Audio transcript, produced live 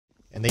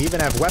And they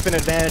even have weapon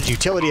advantage,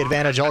 utility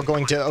advantage, all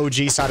going to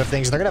OG side of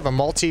things. They're going to have a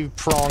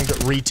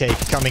multi-pronged retake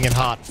coming in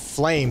hot.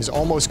 Flames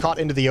almost caught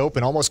into the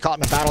open, almost caught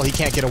in a battle he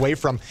can't get away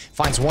from.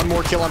 Finds one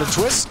more kill on a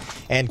twist,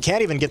 and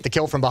can't even get the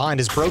kill from behind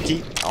his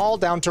Brokey. All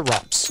down to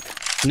ropz.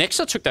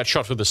 Nexa took that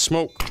shot with the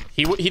smoke.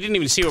 He didn't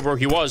even see where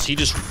Brokey was. He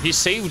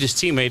saved his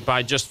teammate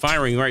by just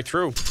firing right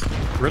through.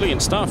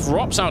 Brilliant stuff.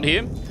 ropz out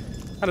here.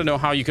 I don't know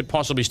how you could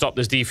possibly stop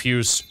this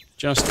defuse.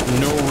 Just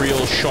no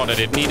real shot at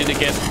it. Needed to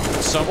get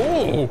some...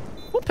 Oh!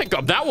 We'll pick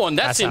up that one.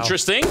 That's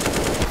interesting.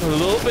 A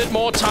little bit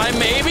more time,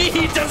 maybe.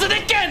 He does it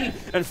again!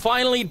 And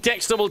finally,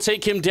 Dexter will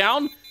take him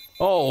down.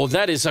 Oh,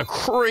 that is a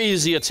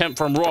crazy attempt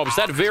from ropz.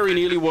 That very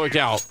nearly worked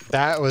out.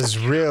 That was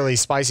really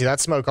spicy. That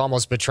smoke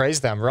almost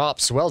betrays them.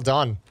 ropz, well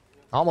done.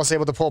 Almost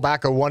able to pull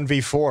back a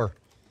 1v4.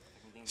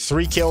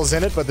 3 kills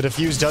in it, but the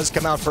defuse does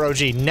come out for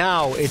OG.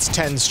 Now it's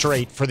 10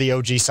 straight for the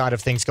OG side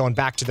of things, going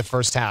back to the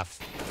first half.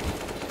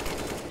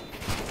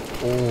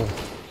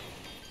 Oh.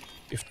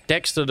 If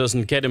Dexter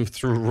doesn't get him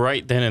through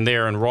right then and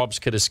there and ropz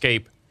could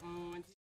escape,